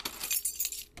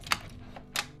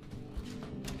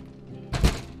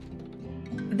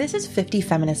This is 50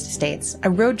 Feminist States, a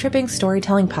road-tripping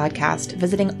storytelling podcast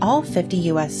visiting all 50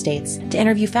 U.S. states to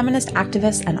interview feminist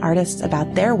activists and artists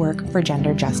about their work for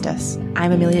gender justice.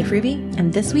 I'm Amelia Fruby,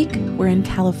 and this week we're in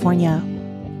California.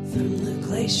 From the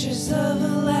glaciers of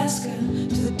Alaska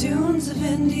to the dunes of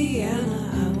Indiana,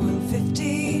 I want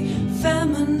 50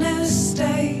 feminist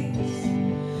states.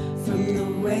 From the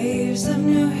waves of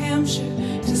New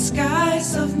Hampshire to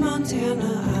skies of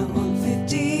Montana, I want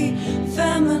 50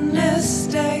 feminist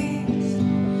states.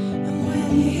 And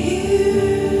when you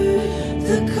hear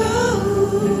the call,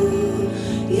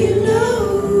 you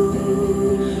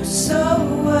know so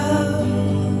well,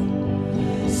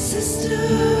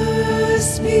 sisters,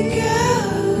 speak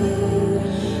out,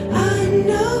 I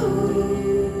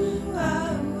know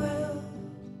I will.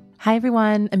 Hi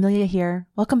everyone, Amelia here.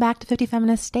 Welcome back to 50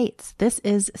 Feminist States. This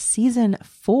is season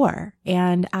 4,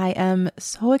 and I am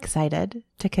so excited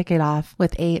to kick it off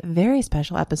with a very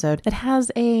special episode that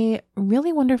has a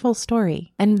really wonderful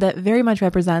story and that very much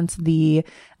represents the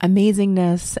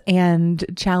amazingness and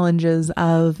challenges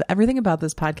of everything about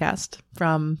this podcast,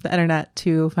 from the internet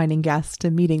to finding guests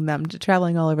to meeting them to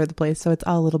traveling all over the place. So it's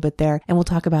all a little bit there, and we'll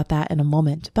talk about that in a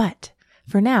moment. But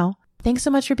for now, thanks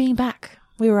so much for being back.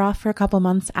 We were off for a couple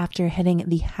months after hitting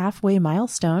the halfway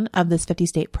milestone of this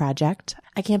 50-state project.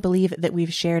 I can't believe that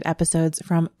we've shared episodes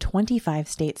from 25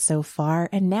 states so far,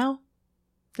 and now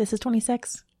this is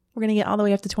 26. We're going to get all the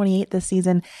way up to 28 this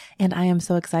season, and I am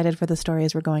so excited for the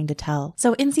stories we're going to tell.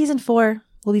 So in season 4,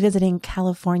 we'll be visiting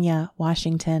California,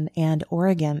 Washington, and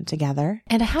Oregon together.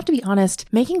 And I have to be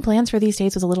honest, making plans for these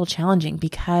states was a little challenging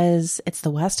because it's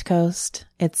the West Coast.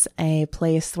 It's a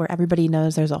place where everybody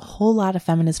knows there's a whole lot of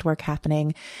feminist work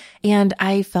happening. And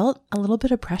I felt a little bit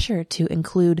of pressure to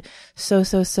include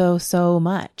so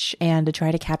much and to try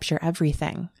to capture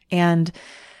everything. And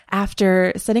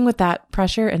after sitting with that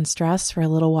pressure and stress for a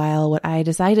little while, what I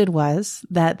decided was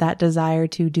that desire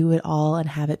to do it all and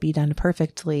have it be done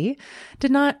perfectly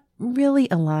did not really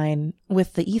align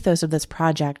with the ethos of this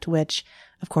project, which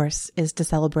of course is to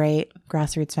celebrate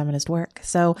grassroots feminist work.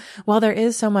 So while there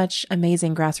is so much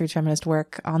amazing grassroots feminist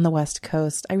work on the West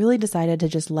Coast, I really decided to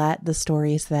just let the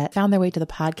stories that found their way to the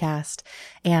podcast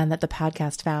and that the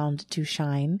podcast found to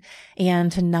shine, and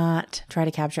to not try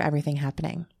to capture everything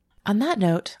happening. On that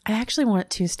note, I actually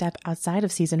want to step outside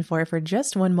of season 4 for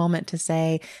just one moment to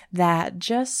say that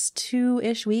just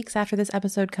 2-ish weeks after this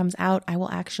episode comes out, I will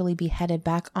actually be headed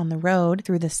back on the road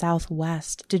through the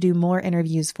Southwest to do more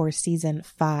interviews for season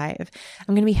 5.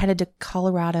 I'm going to be headed to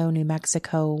Colorado, New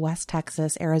Mexico, West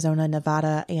Texas, Arizona,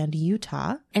 Nevada, and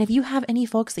Utah. And if you have any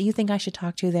folks that you think I should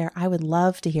talk to there, I would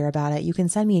love to hear about it. You can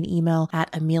send me an email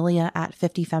at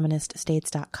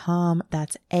amelia@50feministstates.com.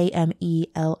 That's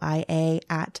AMELIA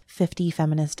at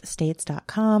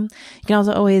 50feministstates.com. You can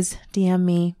also always DM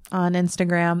me on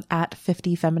Instagram at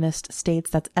 50feministstates.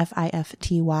 That's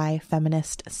FIFTY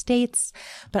Feminist States.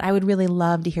 But I would really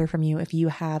love to hear from you if you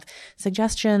have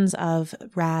suggestions of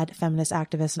rad feminist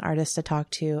activists and artists to talk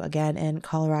to, again, in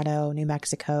Colorado, New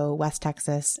Mexico, West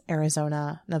Texas,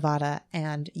 Arizona, Nevada,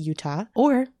 and Utah.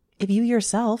 Or if you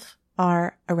yourself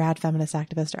are a rad feminist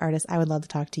activist or artist, I would love to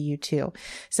talk to you too.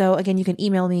 So again, you can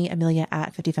email me,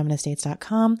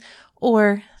 amelia@50feministstates.com,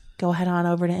 or go head on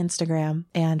over to Instagram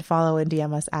and follow and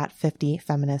DM us at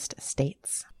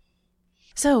 50feministstates.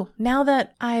 So now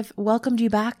that I've welcomed you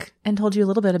back and told you a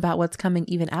little bit about what's coming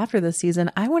even after this season,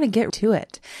 I want to get to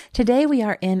it. Today we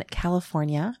are in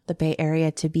California, the Bay Area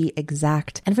to be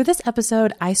exact. And for this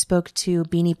episode, I spoke to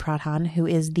Beanie Pradhan, who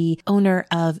is the owner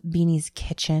of Beanie's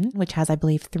Kitchen, which has, I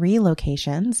believe, 3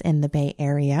 locations in the Bay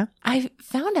Area. I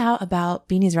found out about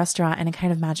Beanie's restaurant in a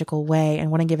kind of magical way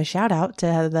and want to give a shout out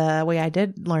to the way I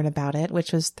did learn about it,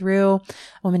 which was through a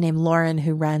woman named Lauren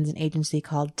who runs an agency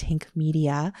called Tink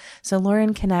Media. So Lauren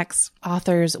connects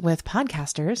authors with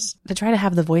podcasters to try to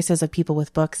have the voices of people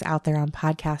with books out there on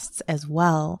podcasts as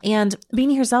well. And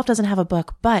Beanie herself doesn't have a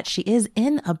book, but she is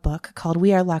in a book called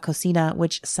We Are La Cocina,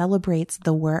 which celebrates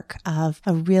the work of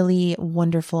a really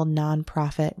wonderful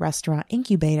nonprofit restaurant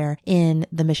incubator in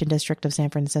the Mission District of San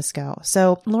Francisco.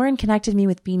 So Lauren connected me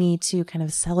with Beanie to kind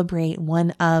of celebrate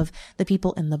one of the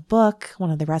people in the book, one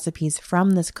of the recipes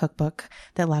from this cookbook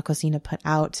that La Cocina put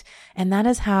out. And that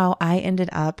is how I ended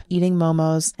up eating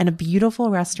momos in a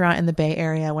beautiful restaurant in the Bay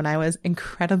Area when I was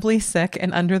incredibly sick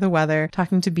and under the weather,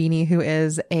 talking to Beanie, who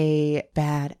is a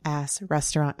badass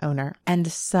restaurant owner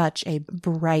and such a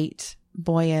bright,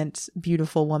 buoyant,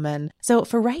 beautiful woman. So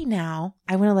for right now,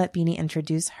 I want to let Beanie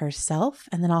introduce herself,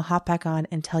 and then I'll hop back on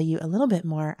and tell you a little bit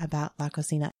more about La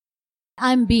Cocina.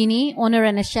 I'm Beanie, owner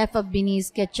and a chef of Beanie's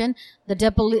Kitchen, the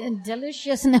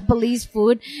delicious Nepalese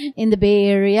food in the Bay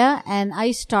Area. And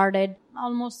I started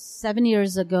almost 7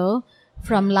 years ago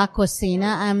from La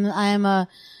Cocina. I'm a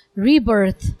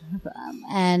rebirth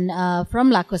from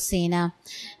La Cocina.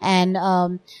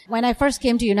 And when I first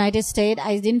came to United States,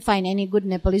 I didn't find any good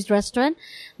Nepalese restaurant.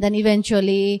 Then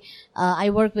eventually I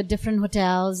worked with different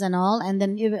hotels and all. And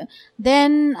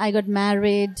then I got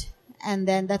married. And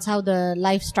then that's how the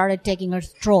life started taking a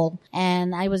stroll.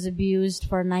 And I was abused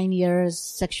for 9 years,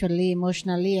 sexually,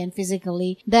 emotionally, and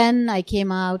physically. Then I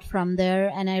came out from there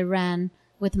and I ran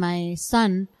with my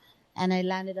son. And I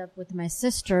landed up with my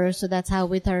sister. So that's how,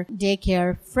 with her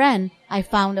daycare friend, I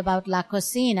found about La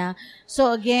Cocina.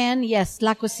 So again, yes,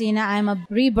 La Cocina, I'm a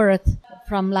rebirth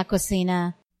from La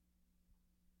Cocina.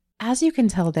 As you can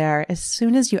tell there, as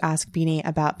soon as you ask Beanie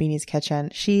about Beanie's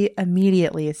Kitchen, she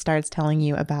immediately starts telling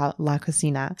you about La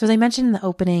Cocina. So as I mentioned in the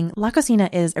opening, La Cocina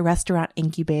is a restaurant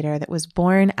incubator that was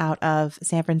born out of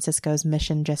San Francisco's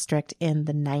Mission District in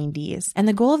the 90s. And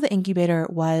the goal of the incubator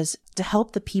was to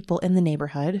help the people in the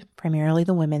neighborhood, primarily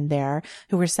the women there,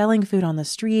 who were selling food on the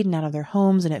street and out of their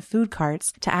homes and at food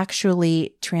carts, to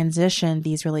actually transition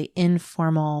these really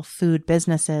informal food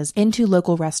businesses into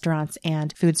local restaurants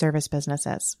and food service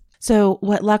businesses. So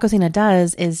what La Cocina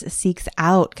does is seeks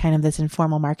out kind of this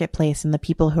informal marketplace and the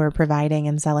people who are providing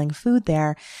and selling food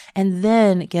there, and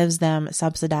then gives them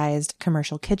subsidized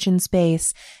commercial kitchen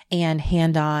space and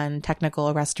hand-on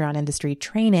technical restaurant industry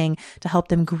training to help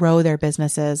them grow their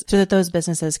businesses so that those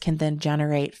businesses can then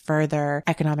generate further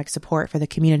economic support for the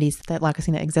communities that La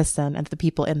Cocina exists in and the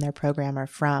people in their program are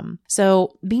from.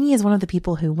 So Beanie is one of the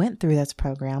people who went through this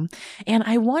program, and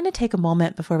I want to take a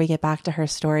moment before we get back to her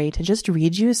story to just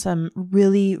read you some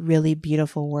really, really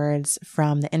beautiful words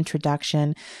from the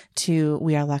introduction to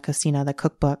We Are La Cocina, the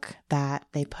cookbook that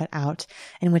they put out,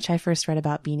 in which I first read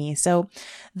about Beanie. So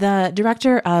the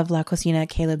director of La Cocina,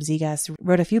 Caleb Zegas,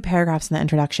 wrote a few paragraphs in the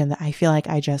introduction that I feel like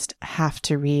I just have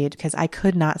to read because I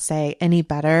could not say any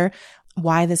better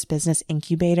why this business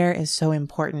incubator is so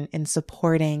important in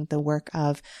supporting the work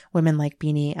of women like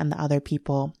Beanie and the other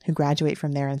people who graduate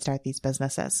from there and start these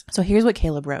businesses. So here's what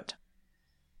Caleb wrote.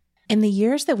 In the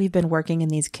years that we've been working in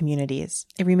these communities,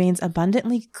 it remains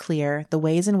abundantly clear the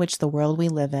ways in which the world we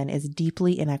live in is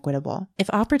deeply inequitable. If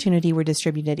opportunity were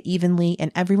distributed evenly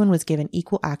and everyone was given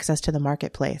equal access to the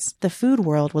marketplace, the food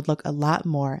world would look a lot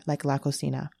more like La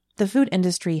Cocina. The food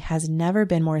industry has never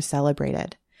been more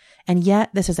celebrated. And yet,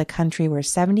 this is a country where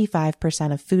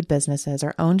 75% of food businesses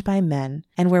are owned by men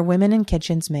and where women in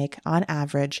kitchens make, on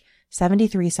average,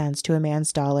 73 cents to a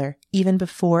man's dollar, even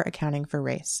before accounting for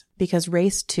race, because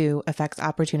race too affects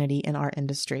opportunity in our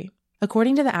industry.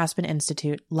 According to the Aspen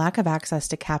Institute, lack of access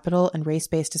to capital and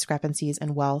race-based discrepancies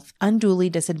in wealth unduly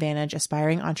disadvantage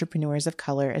aspiring entrepreneurs of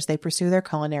color as they pursue their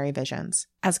culinary visions.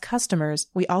 As customers,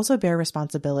 we also bear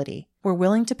responsibility. We're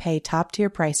willing to pay top-tier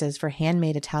prices for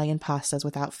handmade Italian pastas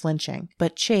without flinching,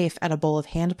 but chafe at a bowl of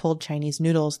hand-pulled Chinese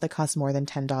noodles that cost more than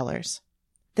 $10.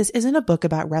 This isn't a book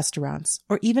about restaurants,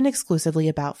 or even exclusively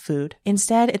about food.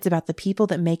 Instead, it's about the people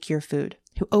that make your food,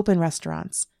 who open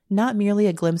restaurants. Not merely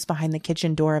a glimpse behind the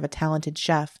kitchen door of a talented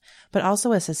chef, but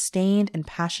also a sustained and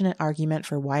passionate argument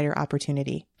for wider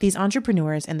opportunity. These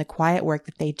entrepreneurs and the quiet work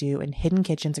that they do in hidden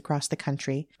kitchens across the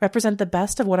country represent the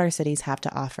best of what our cities have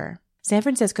to offer. San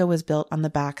Francisco was built on the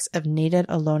backs of native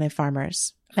Ohlone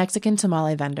farmers, Mexican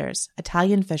tamale vendors,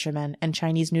 Italian fishermen, and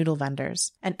Chinese noodle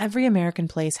vendors, and every American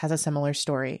place has a similar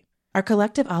story. Our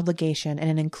collective obligation in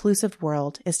an inclusive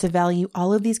world is to value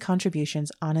all of these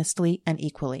contributions honestly and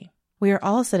equally. We are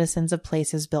all citizens of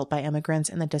places built by immigrants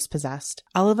and the dispossessed,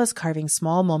 all of us carving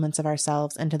small moments of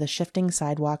ourselves into the shifting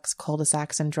sidewalks,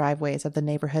 cul-de-sacs, and driveways of the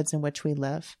neighborhoods in which we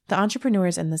live. The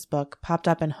entrepreneurs in this book popped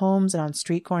up in homes and on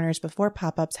street corners before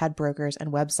pop-ups had brokers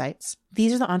and websites.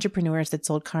 These are the entrepreneurs that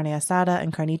sold carne asada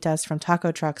and carnitas from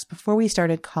taco trucks before we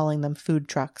started calling them food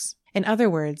trucks. In other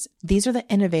words, these are the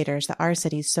innovators that our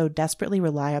cities so desperately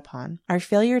rely upon. Our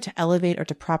failure to elevate or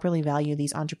to properly value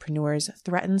these entrepreneurs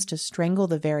threatens to strangle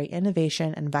the very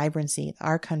innovation and vibrancy that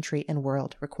our country and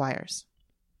world requires.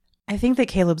 I think that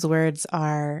Caleb's words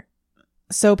are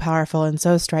so powerful and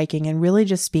so striking and really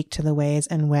just speak to the ways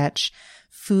in which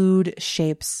food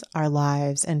shapes our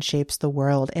lives and shapes the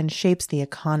world and shapes the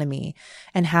economy,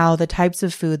 and how the types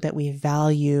of food that we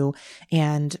value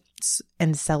and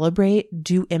celebrate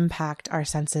do impact our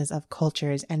senses of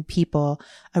cultures and people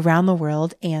around the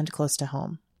world and close to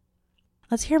home.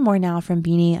 Let's hear more now from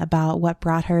Beanie about what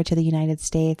brought her to the United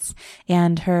States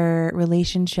and her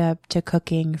relationship to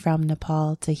cooking from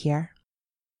Nepal to here.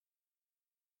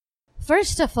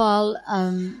 First of all,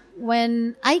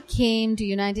 when I came to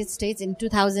United States in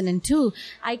 2002,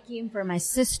 I came for my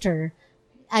sister.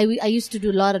 I used to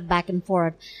do a lot of back and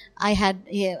forth. I had,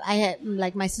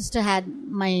 like my sister had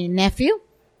my nephew.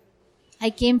 I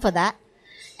came for that.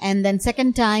 And then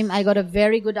second time I got a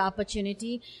very good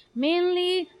opportunity,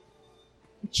 mainly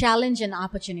challenge and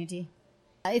opportunity.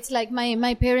 It's like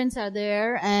my parents are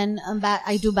there and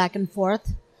I do back and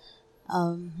forth.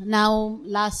 Now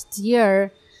last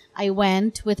year I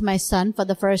went with my son for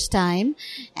the first time,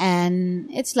 and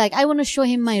it's like I want to show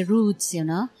him my roots,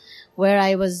 where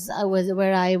I was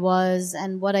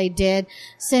and what I did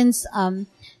since,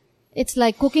 it's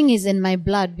like cooking is in my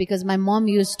blood because my mom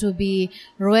used to be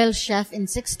royal chef in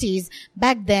 60s.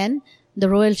 Back then, the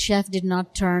royal chef did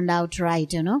not turn out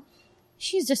right,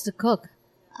 She's just a cook.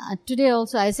 Today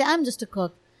also I say I'm just a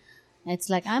cook. It's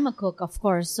like I'm a cook, of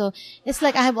course. So it's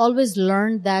like I have always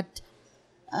learned that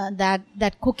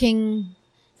cooking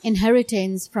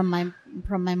inheritance from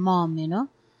my mom,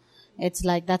 It's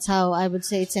like that's how I would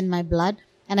say it's in my blood.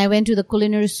 And I went to the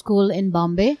culinary school in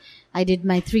Bombay. I did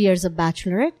my 3 years of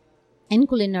bachelorette in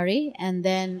culinary, and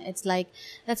then it's like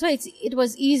that's why it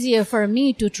was easier for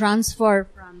me to transfer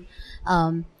from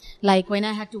like when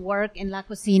I had to work in La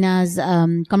Cocina's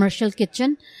commercial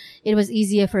kitchen. It was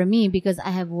easier for me because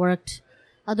I have worked.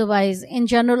 Otherwise, in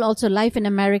general, also life in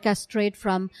America, straight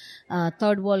from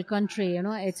third world country,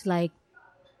 it's like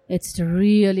it's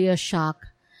really a shock.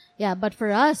 Yeah, but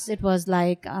for us, it was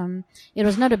like, it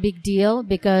was not a big deal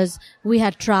because we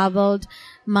had traveled.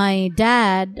 My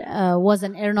dad was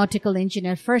an aeronautical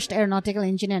engineer, first aeronautical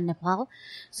engineer in Nepal.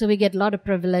 So we get a lot of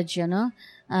privilege,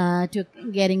 to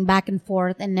getting back and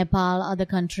forth in Nepal, other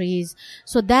countries.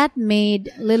 So that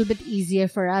made a little bit easier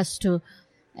for us to,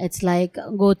 it's like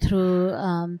go through,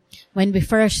 when we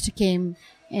first came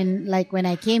in, like when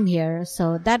I came here.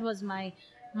 So that was my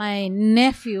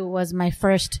nephew was my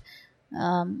first,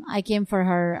 I came for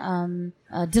her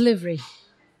delivery.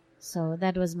 So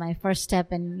that was my first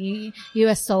step in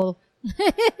U.S. Soul.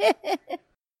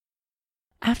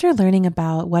 After learning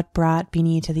about what brought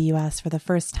Beanie to the U.S. for the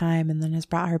first time and then has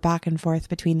brought her back and forth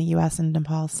between the U.S. and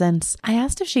Nepal since, I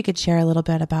asked if she could share a little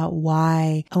bit about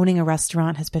why owning a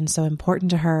restaurant has been so important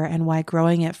to her and why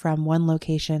growing it from one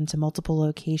location to multiple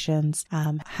locations,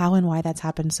 how and why that's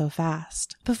happened so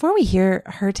fast. Before we hear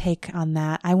her take on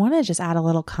that, I want to just add a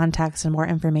little context and more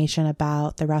information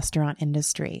about the restaurant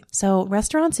industry. So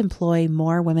restaurants employ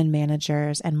more women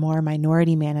managers and more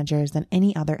minority managers than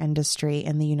any other industry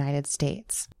in the United States.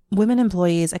 Women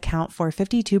employees account for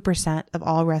 52% of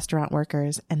all restaurant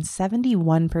workers and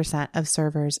 71% of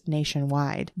servers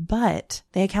nationwide, but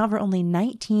they account for only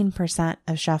 19%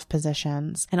 of chef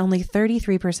positions, and only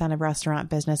 33% of restaurant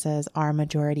businesses are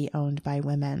majority owned by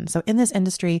women. So in this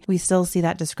industry, we still see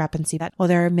that discrepancy that while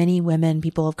there are many women,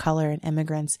 people of color, and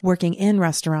immigrants working in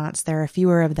restaurants, there are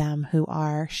fewer of them who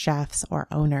are chefs or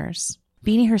owners.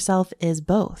 Beanie herself is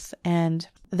both, and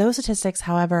those statistics,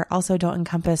 however, also don't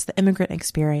encompass the immigrant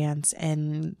experience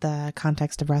in the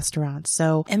context of restaurants.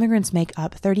 So immigrants make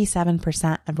up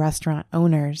 37% of restaurant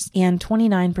owners, and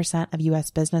 29% of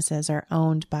U.S. businesses are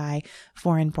owned by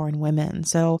foreign-born women.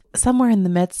 So somewhere in the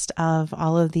midst of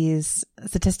all of these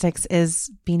statistics is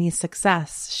Beanie's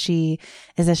success. She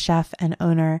is a chef and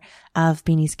owner of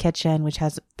Beanie's Kitchen, which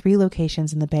has 3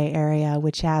 locations in the Bay Area,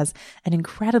 which has an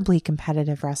incredibly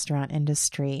competitive restaurant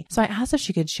industry. So I asked if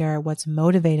she could share what's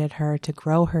motivated her to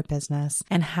grow her business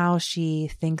and how she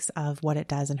thinks of what it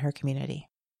does in her community.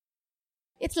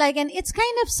 It's like, and it's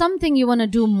kind of something you want to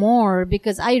do more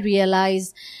because I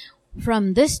realize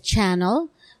from this channel,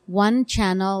 one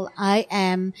channel, I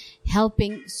am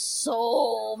helping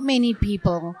so many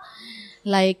people.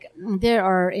 Like there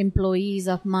are employees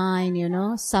of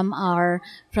mine, some are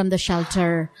from the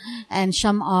shelter and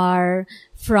some are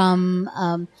from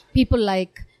people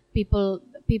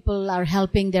are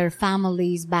helping their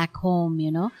families back home,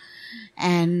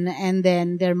 and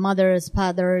then their mothers,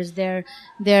 fathers,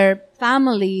 their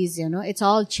families, it's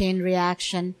all chain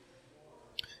reaction.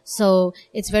 So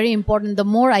it's very important. The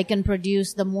more I can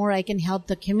produce, the more I can help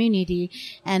the community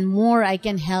and more I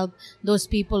can help those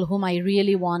people whom I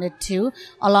really wanted to,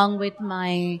 along with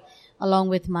my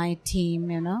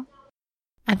team,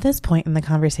 At this point in the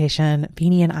conversation,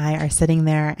 Beanie and I are sitting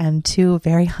there and 2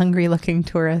 very hungry looking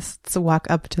tourists walk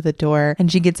up to the door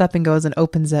and she gets up and goes and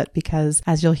opens it because,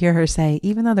 as you'll hear her say,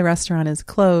 even though the restaurant is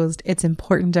closed, it's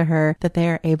important to her that they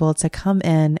are able to come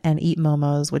in and eat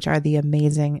momos, which are the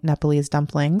amazing Nepalese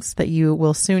dumplings that you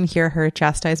will soon hear her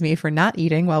chastise me for not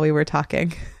eating while we were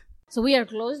talking. So we are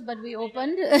closed, but we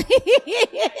opened.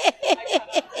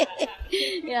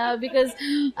 Yeah, because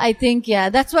I think,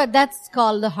 that's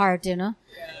called the heart,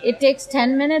 It takes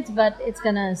 10 minutes, but it's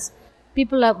gonna,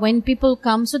 when people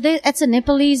come, so it's a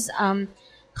Nepalese,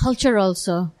 culture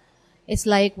also. It's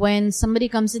like when somebody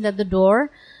comes in at the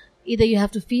door, either you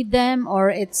have to feed them or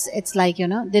it's like,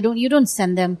 you don't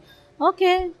send them.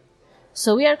 Okay.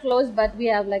 So we are closed, but we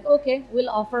have like, okay, we'll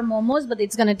offer momos, but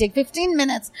it's going to take 15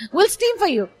 minutes. We'll steam for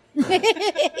you.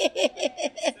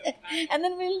 And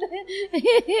then we'll,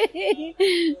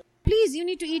 please, you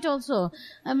need to eat also.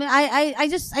 I mean, I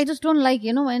just don't like,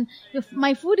 when if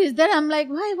my food is there, I'm like,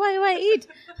 why eat?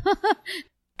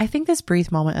 I think this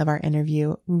brief moment of our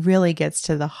interview really gets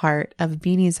to the heart of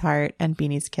Beanie's heart and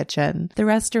Beanie's kitchen. The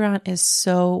restaurant is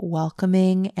so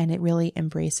welcoming and it really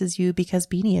embraces you because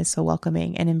Beanie is so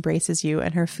welcoming and embraces you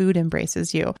and her food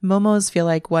embraces you. Momos feel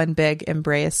like one big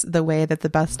embrace the way that the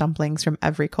best dumplings from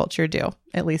every culture do,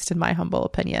 at least in my humble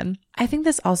opinion. I think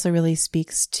this also really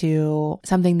speaks to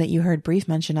something that you heard brief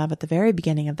mention of at the very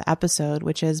beginning of the episode,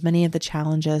 which is many of the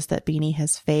challenges that Beanie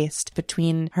has faced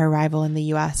between her arrival in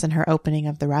the US and her opening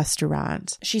of the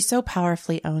restaurant. She so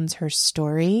powerfully owns her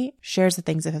story, shares the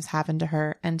things that have happened to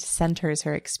her, and centers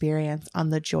her experience on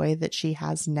the joy that she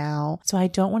has now. So I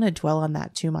don't want to dwell on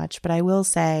that too much, but I will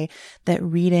say that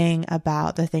reading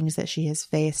about the things that she has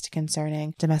faced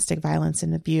concerning domestic violence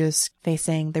and abuse,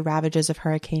 facing the ravages of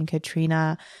Hurricane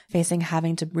Katrina, facing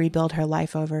having to rebuild her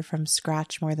life over from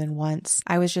scratch more than once,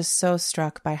 I was just so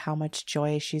struck by how much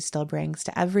joy she still brings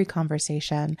to every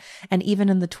conversation. And even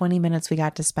in the 20 minutes we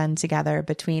got to spend together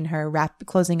between her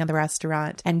closing of the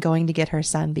restaurant and going to get her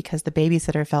son because the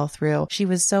babysitter fell through, she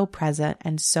was so present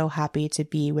and so happy to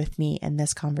be with me in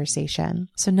this conversation.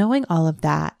 So knowing all of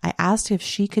that, I asked if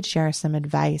she could share some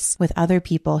advice with other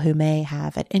people who may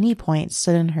have at any point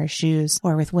stood in her shoes,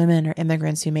 or with women or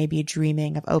immigrants who may be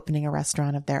dreaming of opening a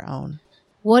restaurant of their own.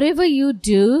 Whatever you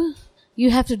do,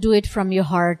 you have to do it from your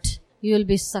heart. You will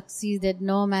be succeeded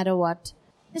no matter what.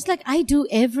 It's like I do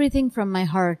everything from my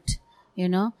heart,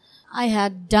 I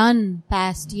had done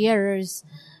past years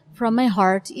from my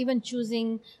heart, even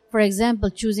choosing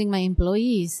my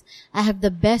employees. I have the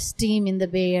best team in the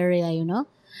Bay Area,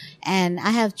 and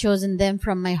I have chosen them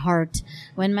from my heart.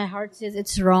 When my heart says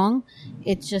it's wrong,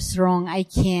 it's just wrong. I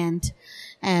can't.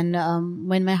 And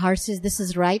when my heart says this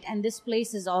is right, and this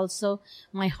place is also,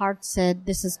 my heart said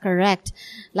this is correct.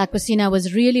 La Cocina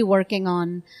was really working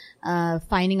on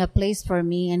finding a place for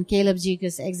me, and Caleb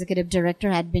Jikus, executive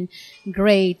director, had been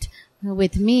great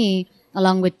with me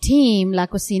along with La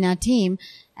Cocina team,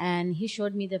 and he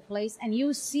showed me the place. And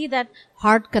you see that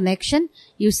heart connection.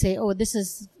 You say, oh, this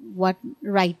is what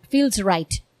feels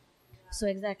right. So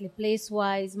exactly,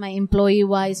 place-wise, my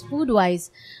employee-wise,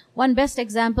 food-wise. One best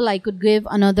example I could give,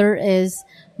 another is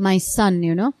my son,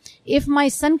 If my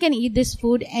son can eat this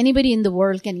food, anybody in the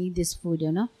world can eat this food,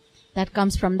 That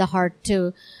comes from the heart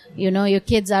too. Your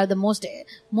kids are the most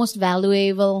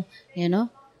valuable,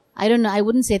 I don't know, I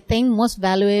wouldn't say thing, most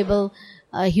valuable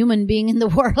human being in the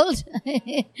world.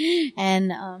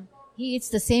 And he eats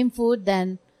the same food,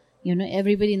 then,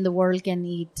 everybody in the world can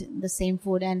eat the same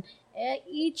food. And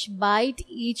each bite,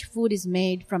 each food is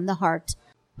made from the heart.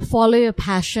 Follow your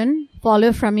passion,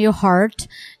 follow from your heart.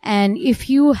 And if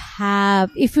you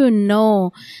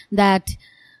know that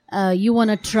you want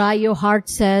to try, your heart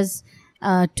says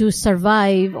to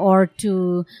survive or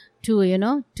to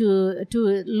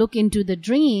look into the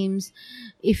dreams,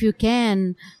 if you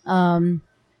can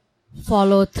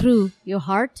follow through your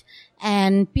heart.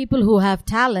 And people who have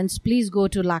talents, please go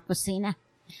to La Cocina.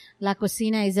 La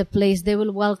Cocina is a place they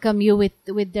will welcome you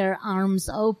with their arms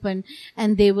open,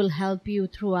 and they will help you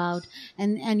throughout,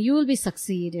 and you will be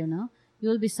succeed, you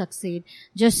will be succeed.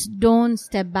 Just don't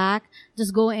step back.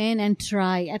 Just go in and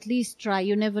try. At least try.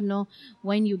 You never know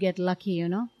when you get lucky,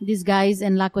 These guys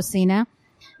in La Cocina,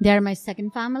 they're my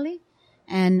second family.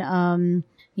 And,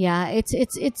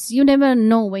 it's, you never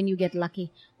know when you get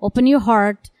lucky. Open your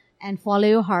heart and follow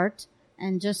your heart,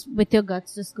 and just with your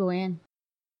guts, just go in.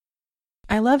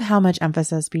 I love how much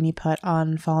emphasis Beanie put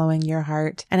on following your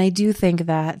heart. And I do think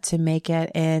that to make it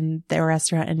in the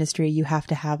restaurant industry, you have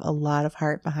to have a lot of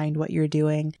heart behind what you're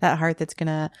doing. That heart that's going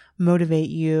to motivate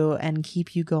you and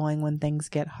keep you going when things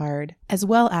get hard, as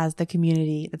well as the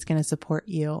community that's going to support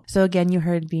you. So again, you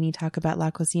heard Beanie talk about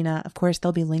La Cocina. Of course,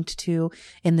 they'll be linked to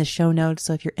in the show notes.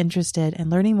 So if you're interested in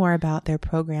learning more about their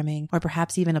programming, or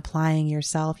perhaps even applying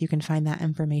yourself, you can find that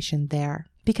information there.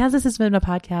 Because this has been a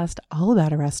podcast all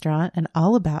about a restaurant and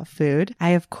all about food, I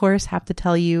of course have to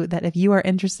tell you that if you are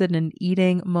interested in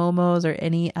eating momos or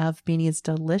any of Beanie's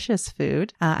delicious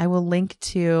food, I will link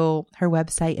to her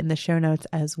website in the show notes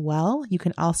as well. You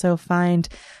can also find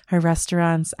her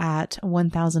restaurants at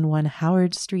 1001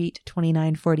 Howard Street,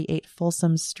 2948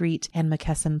 Folsom Street, and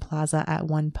McKesson Plaza at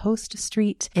 1 Post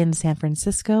Street in San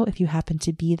Francisco, if you happen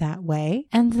to be that way.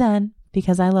 And then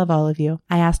because I love all of you,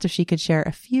 I asked if she could share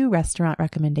a few restaurant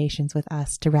recommendations with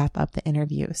us to wrap up the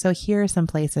interview. So here are some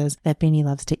places that Beanie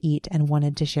loves to eat and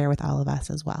wanted to share with all of us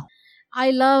as well.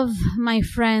 I love my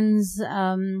friends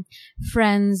in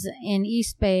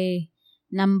East Bay,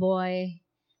 Namboy,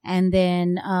 and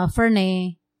then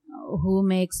Fernay, who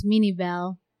makes Mini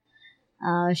Bell.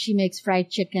 She makes fried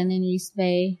chicken in East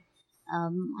Bay.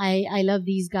 I love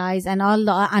these guys and all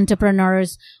the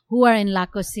entrepreneurs who are in La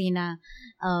Cocina.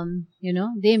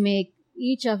 They make,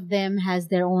 each of them has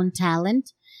their own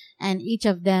talent, and each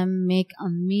of them make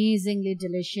amazingly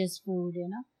delicious food,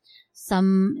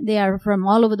 they are from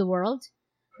all over the world,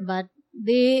 but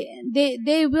they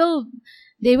will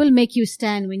make you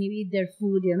stand when you eat their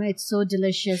food. It's so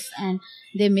delicious, and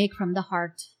they make from the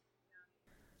heart.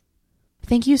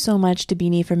 Thank you so much to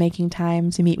Beanie for making time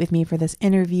to meet with me for this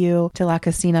interview, to La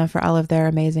Cocina for all of their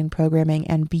amazing programming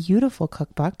and beautiful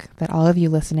cookbook that all of you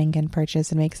listening can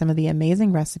purchase and make some of the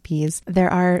amazing recipes.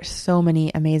 There are so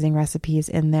many amazing recipes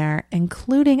in there,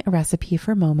 including a recipe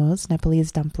for Momo's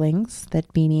Nepalese dumplings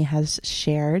that Beanie has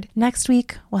shared. Next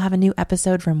week, we'll have a new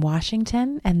episode from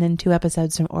Washington and then 2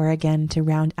 episodes from Oregon to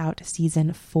round out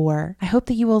season 4. I hope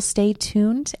that you will stay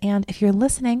tuned, and if you're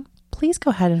listening, please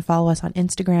go ahead and follow us on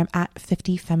Instagram at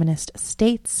 50 Feminist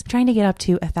States. Trying to get up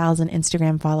to 1,000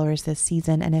 Instagram followers this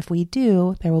season, and if we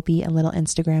do, there will be a little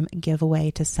Instagram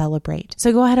giveaway to celebrate.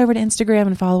 So go ahead over to Instagram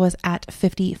and follow us at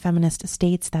 50 Feminist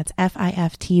States. That's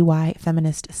FIFTY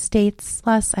Feminist States.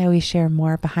 Plus, I always share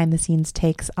more behind the scenes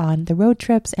takes on the road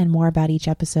trips and more about each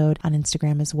episode on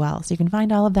Instagram as well. So you can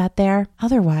find all of that there.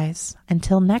 Otherwise,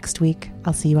 until next week,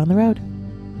 I'll see you on the road.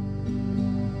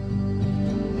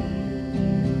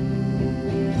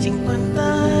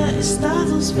 50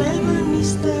 estados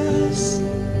feministas.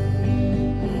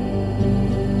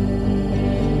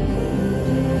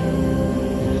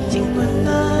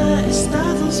 50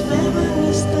 estados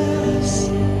feministas.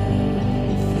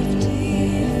 50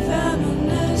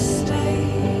 feminist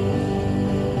states.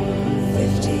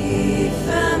 50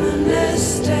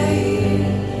 feminist states.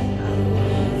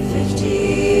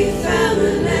 50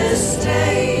 feminist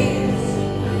states.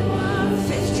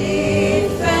 50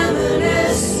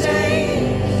 feminist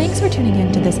states. Thanks for tuning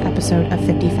in to this episode of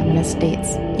 50 Feminist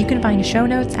States. You can find show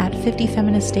notes at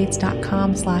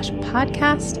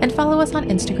 50feministstates.com/podcast and follow us on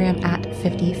Instagram at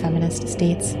 50 Feminist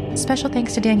States. Special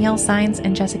thanks to Danielle Saenz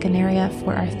and Jessica Naria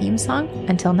for our theme song.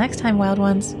 Until next time, wild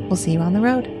ones, we'll see you on the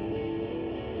road.